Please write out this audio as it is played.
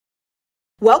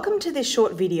Welcome to this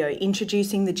short video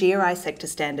introducing the GRI Sector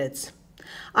Standards.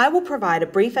 I will provide a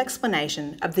brief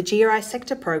explanation of the GRI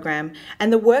Sector Program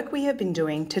and the work we have been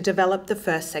doing to develop the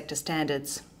first sector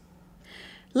standards.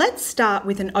 Let's start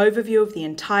with an overview of the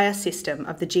entire system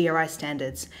of the GRI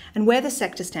Standards and where the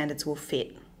sector standards will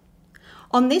fit.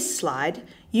 On this slide,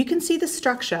 you can see the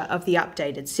structure of the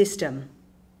updated system.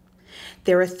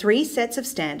 There are three sets of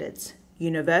standards: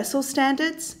 universal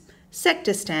standards,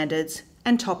 sector standards,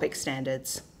 and topic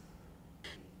standards.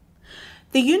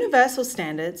 The universal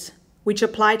standards, which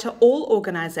apply to all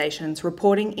organisations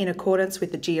reporting in accordance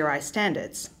with the GRI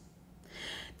standards.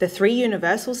 The three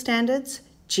universal standards,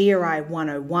 GRI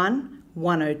 101,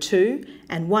 102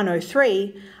 and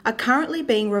 103, are currently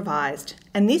being revised,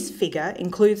 and this figure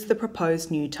includes the proposed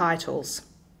new titles.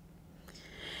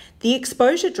 The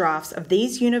exposure drafts of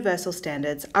these universal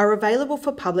standards are available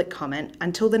for public comment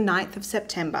until the 9th of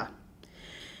September.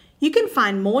 You can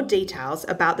find more details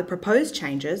about the proposed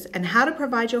changes and how to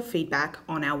provide your feedback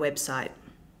on our website.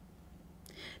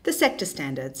 The sector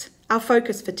standards, our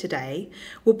focus for today,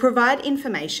 will provide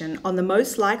information on the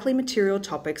most likely material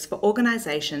topics for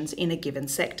organisations in a given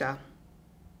sector.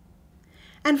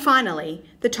 And finally,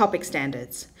 the topic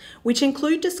standards, which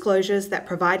include disclosures that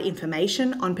provide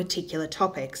information on particular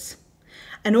topics.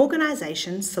 An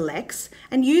organisation selects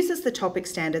and uses the topic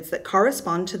standards that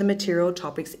correspond to the material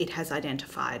topics it has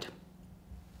identified.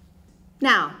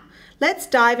 Now, let's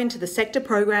dive into the sector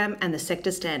program and the sector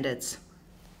standards.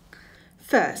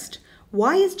 First,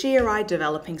 why is GRI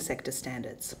developing sector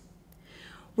standards?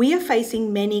 We are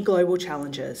facing many global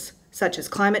challenges, such as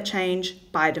climate change,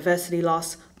 biodiversity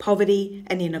loss, poverty,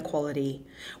 and inequality,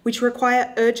 which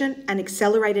require urgent and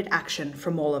accelerated action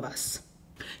from all of us.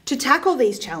 To tackle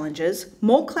these challenges,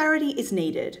 more clarity is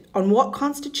needed on what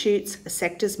constitutes a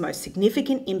sector's most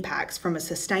significant impacts from a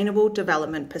sustainable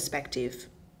development perspective.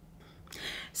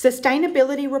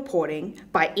 Sustainability reporting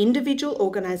by individual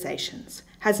organisations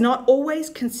has not always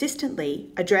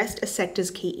consistently addressed a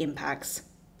sector's key impacts.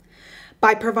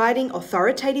 By providing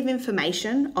authoritative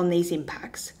information on these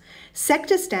impacts,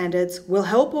 sector standards will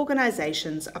help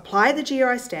organisations apply the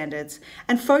GRI standards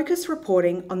and focus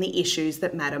reporting on the issues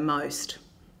that matter most.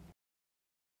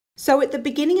 So at the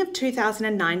beginning of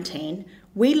 2019,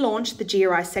 we launched the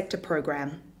GRI Sector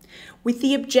Program with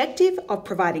the objective of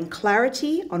providing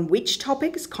clarity on which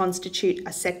topics constitute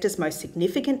a sector's most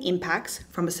significant impacts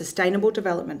from a sustainable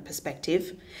development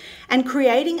perspective and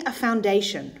creating a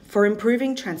foundation for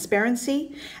improving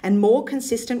transparency and more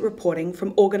consistent reporting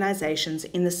from organisations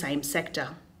in the same sector.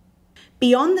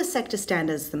 Beyond the sector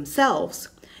standards themselves,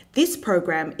 this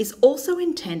program is also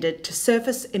intended to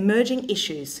surface emerging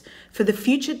issues for the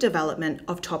future development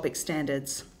of topic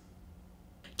standards.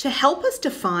 To help us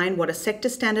define what a sector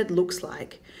standard looks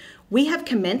like, we have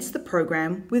commenced the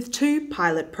program with two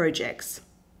pilot projects.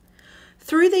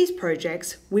 Through these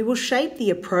projects, we will shape the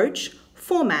approach,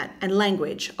 format, and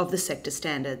language of the sector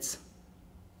standards.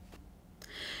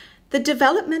 The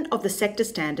development of the sector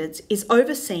standards is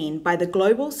overseen by the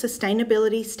Global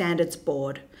Sustainability Standards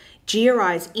Board,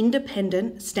 GRI's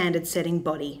independent standard-setting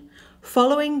body,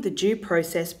 following the Due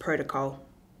Process Protocol.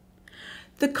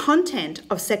 The content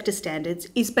of sector standards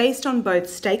is based on both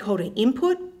stakeholder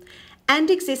input and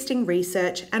existing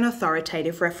research and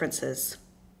authoritative references.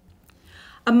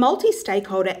 A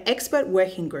multi-stakeholder expert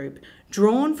working group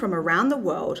drawn from around the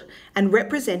world and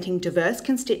representing diverse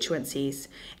constituencies,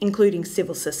 including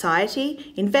civil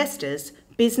society, investors,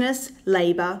 business,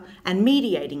 labour, and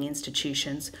mediating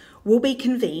institutions, will be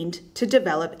convened to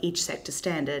develop each sector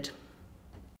standard.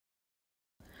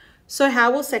 So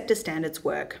how will sector standards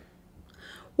work?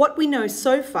 What we know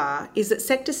so far is that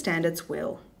sector standards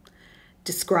will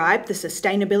describe the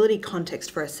sustainability context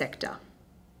for a sector,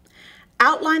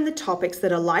 outline the topics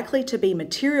that are likely to be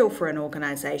material for an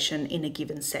organisation in a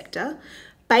given sector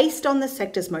based on the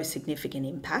sector's most significant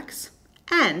impacts,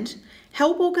 and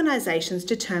help organisations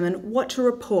determine what to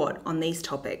report on these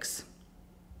topics.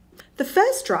 The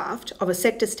first draft of a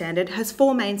sector standard has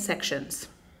four main sections.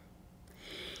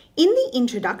 In the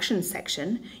introduction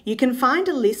section, you can find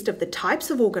a list of the types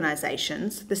of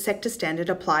organisations the sector standard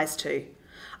applies to,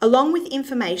 along with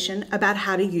information about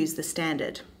how to use the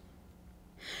standard.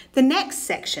 The next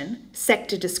section,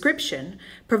 Sector Description,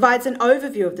 provides an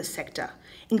overview of the sector,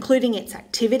 including its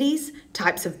activities,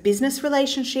 types of business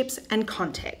relationships, and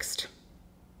context.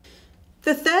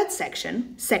 The third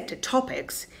section, Sector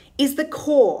Topics, is the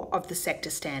core of the sector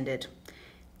standard.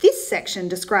 This section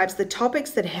describes the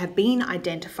topics that have been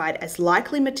identified as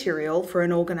likely material for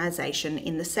an organisation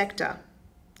in the sector.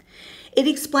 It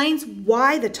explains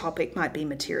why the topic might be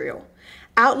material,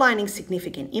 outlining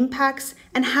significant impacts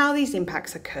and how these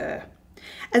impacts occur,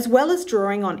 as well as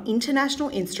drawing on international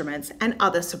instruments and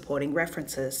other supporting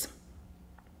references.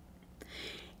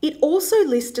 It also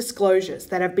lists disclosures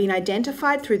that have been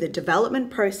identified through the development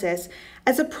process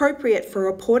as appropriate for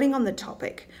reporting on the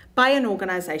topic by an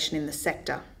organisation in the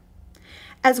sector,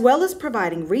 as well as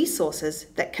providing resources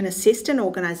that can assist an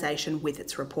organisation with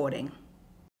its reporting.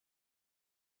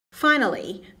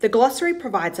 Finally, the glossary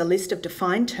provides a list of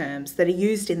defined terms that are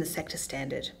used in the sector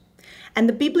standard, and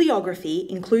the bibliography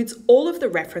includes all of the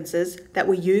references that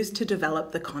were used to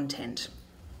develop the content.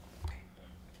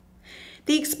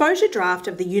 The exposure draft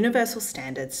of the Universal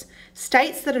Standards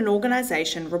states that an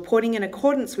organisation reporting in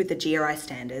accordance with the GRI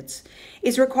standards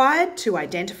is required to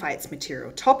identify its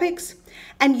material topics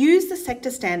and use the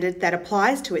sector standard that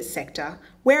applies to its sector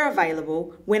where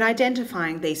available when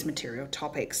identifying these material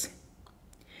topics.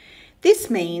 This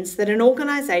means that an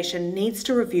organisation needs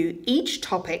to review each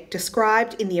topic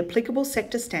described in the applicable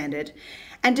sector standard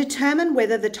and determine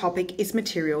whether the topic is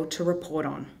material to report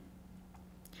on.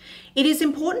 It is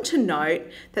important to note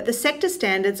that the sector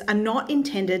standards are not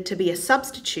intended to be a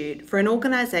substitute for an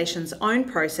organisation's own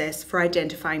process for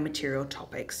identifying material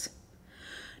topics.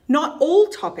 Not all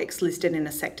topics listed in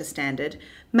a sector standard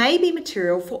may be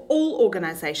material for all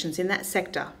organisations in that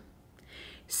sector.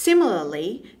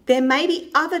 Similarly, there may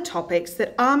be other topics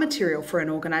that are material for an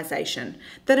organisation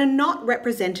that are not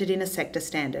represented in a sector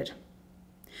standard.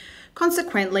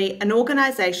 Consequently, an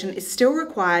organisation is still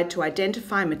required to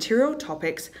identify material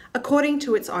topics according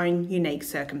to its own unique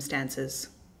circumstances.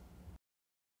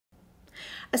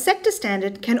 A sector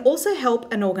standard can also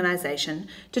help an organisation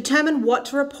determine what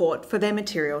to report for their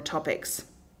material topics.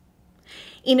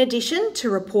 In addition to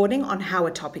reporting on how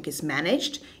a topic is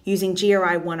managed using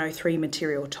GRI 103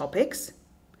 material topics,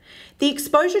 the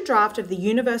exposure draft of the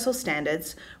Universal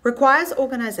Standards requires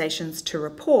organisations to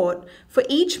report, for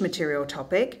each material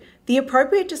topic, the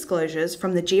appropriate disclosures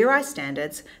from the GRI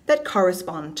standards that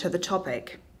correspond to the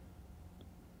topic.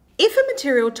 If a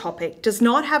material topic does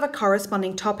not have a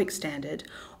corresponding topic standard,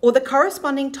 or the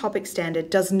corresponding topic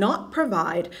standard does not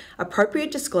provide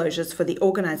appropriate disclosures for the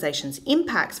organisation's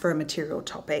impacts for a material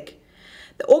topic,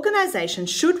 the organisation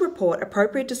should report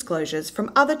appropriate disclosures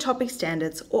from other topic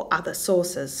standards or other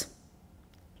sources.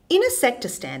 In a sector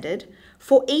standard,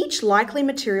 for each likely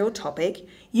material topic,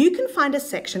 you can find a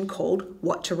section called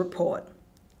What to Report.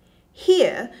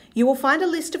 Here, you will find a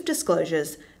list of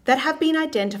disclosures that have been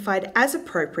identified as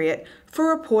appropriate for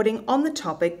reporting on the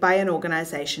topic by an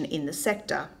organisation in the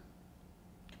sector.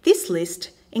 This list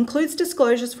includes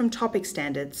disclosures from topic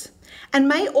standards and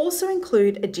may also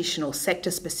include additional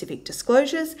sector-specific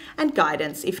disclosures and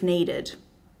guidance if needed.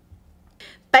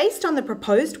 Based on the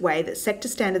proposed way that sector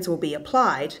standards will be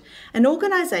applied, an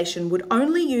organisation would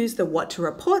only use the What to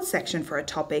Report section for a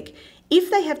topic if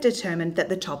they have determined that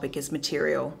the topic is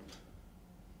material.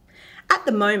 At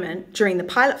the moment, during the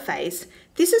pilot phase,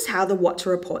 this is how the What to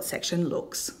Report section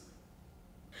looks.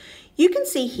 You can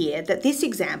see here that this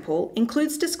example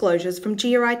includes disclosures from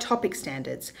GRI topic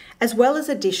standards, as well as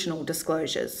additional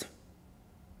disclosures.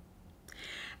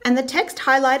 And the text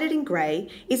highlighted in grey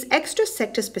is extra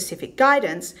sector-specific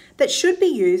guidance that should be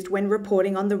used when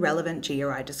reporting on the relevant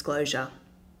GRI disclosure.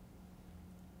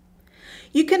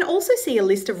 You can also see a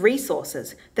list of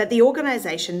resources that the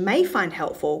organisation may find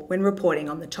helpful when reporting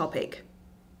on the topic.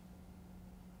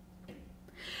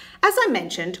 As I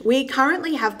mentioned, we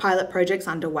currently have pilot projects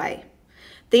underway.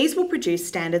 These will produce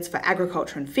standards for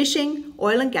agriculture and fishing,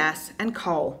 oil and gas, and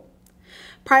coal.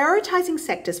 Prioritising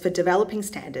sectors for developing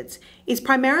standards is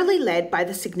primarily led by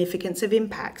the significance of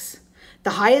impacts.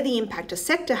 The higher the impact a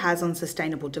sector has on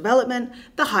sustainable development,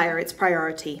 the higher its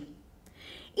priority.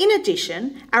 In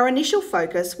addition, our initial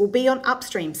focus will be on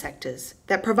upstream sectors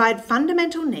that provide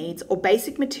fundamental needs or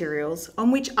basic materials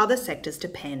on which other sectors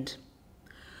depend.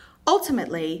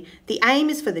 Ultimately, the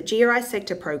aim is for the GRI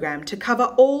Sector Program to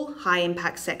cover all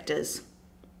high-impact sectors.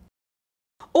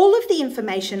 All of the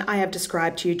information I have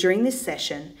described to you during this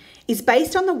session is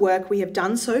based on the work we have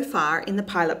done so far in the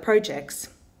pilot projects.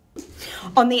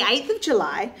 On the 8th of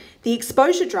July, the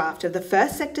exposure draft of the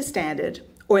first sector standard,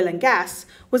 oil and gas,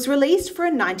 was released for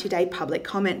a 90-day public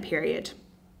comment period.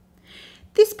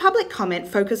 This public comment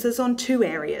focuses on two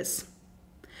areas: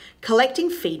 collecting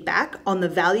feedback on the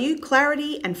value,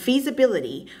 clarity, and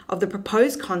feasibility of the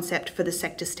proposed concept for the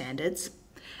sector standards,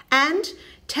 and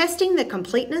testing the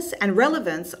completeness and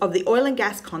relevance of the oil and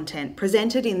gas content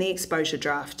presented in the exposure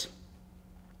draft.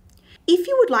 If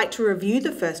you would like to review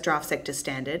the first draft sector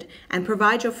standard and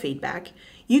provide your feedback,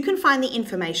 you can find the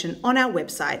information on our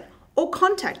website or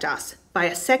contact us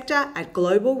via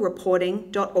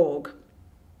sector@globalreporting.org.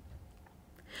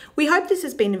 We hope this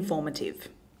has been informative.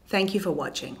 Thank you for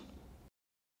watching.